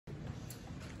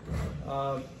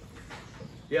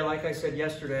Yeah, like I said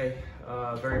yesterday,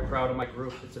 very proud of my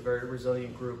group. It's a very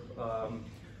resilient group.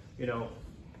 You know,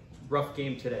 rough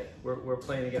game today. We're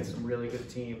playing against some really good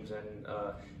teams, and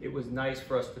it was nice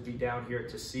for us to be down here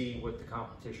to see what the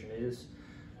competition is.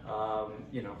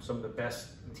 You know, some of the best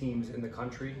teams in the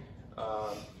country.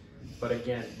 But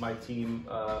again, my team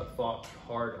fought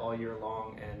hard all year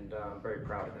long, and I'm very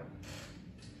proud of them.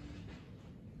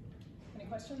 Any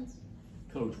questions?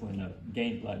 Coach, when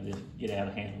games like this get out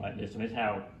of hand like this, I mean,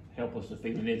 how helpless the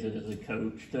feeling is as a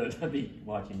coach to be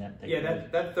watching that take place? Yeah,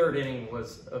 that third inning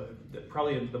was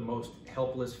probably the most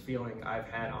helpless feeling I've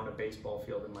had on a baseball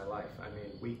field in my life. I mean,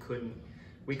 we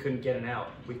couldn't get an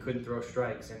out. We couldn't throw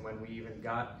strikes, and when we even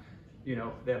got, you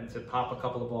know, them to pop a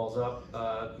couple of balls up,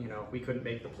 you know, we couldn't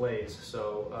make the plays.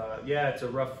 So yeah, it's a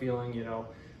rough feeling. You know,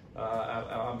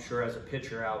 I'm sure as a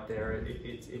pitcher out there,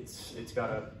 it's got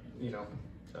to, you know,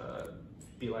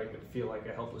 feel like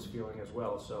a helpless feeling as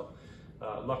well. So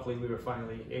luckily we were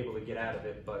finally able to get out of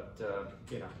it, but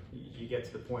you know, you get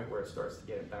to the point where it starts to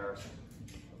get embarrassing.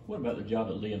 What about the job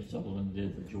that Liam Sullivan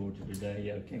did for Georgia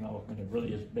today? Came off in really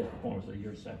his best performance of the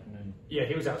year, second. Yeah,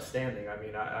 he was outstanding. I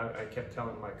mean, I kept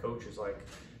telling my coaches, like,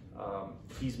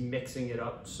 he's mixing it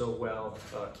up so well,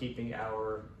 keeping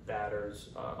our batters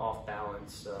off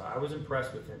balance. I was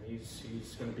impressed with him.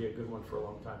 He's going to be a good one for a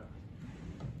long time.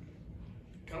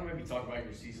 Kind of maybe talk about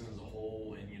your season as a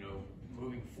whole, and, you know,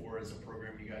 moving forward as a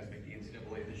program, you guys make the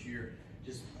NCAA this year.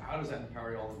 Just how does that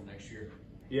empower you all in the next year?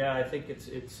 Yeah, I think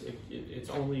it's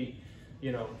only,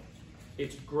 you know,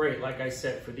 it's great, like I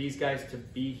said, for these guys to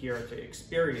be here to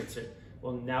experience it.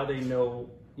 Well, now they know,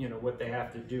 you know, what they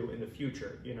have to do in the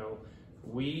future. You know,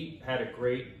 we had a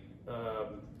great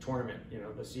tournament. You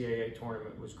know, the CAA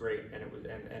tournament was great, and it was,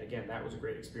 and again, that was a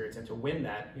great experience. And to win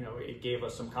that, you know, it gave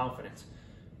us some confidence.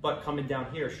 But coming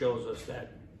down here shows us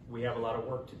that we have a lot of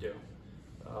work to do.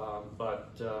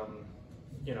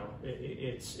 You know,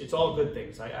 it's all good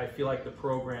things. I feel like the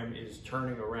program is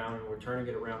turning around, and we're turning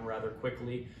it around rather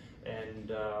quickly.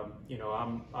 And you know,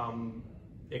 I'm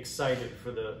excited for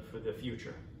the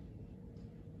future.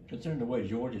 Considering the way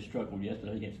Georgia struggled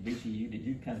yesterday against VCU, did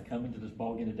you kind of come into this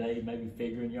ballgame today maybe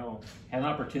figuring y'all had an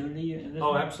opportunity in this?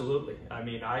 Oh, absolutely. I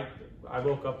mean, I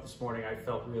woke up this morning, I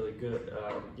felt really good.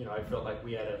 You know, I felt like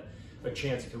we had a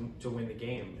chance to win the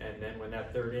game. And then when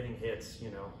that third inning hits,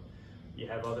 you know, you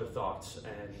have other thoughts,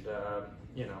 and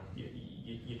you know,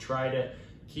 you try to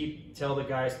tell the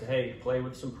guys to, hey, play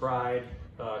with some pride,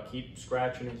 keep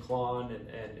scratching and clawing,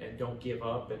 and don't give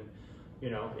up. And you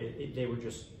know, they were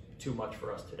just too much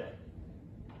for us today.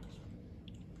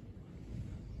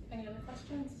 Any other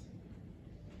questions?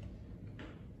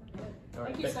 All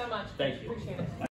right, Thank you so much. Thank you. Appreciate it.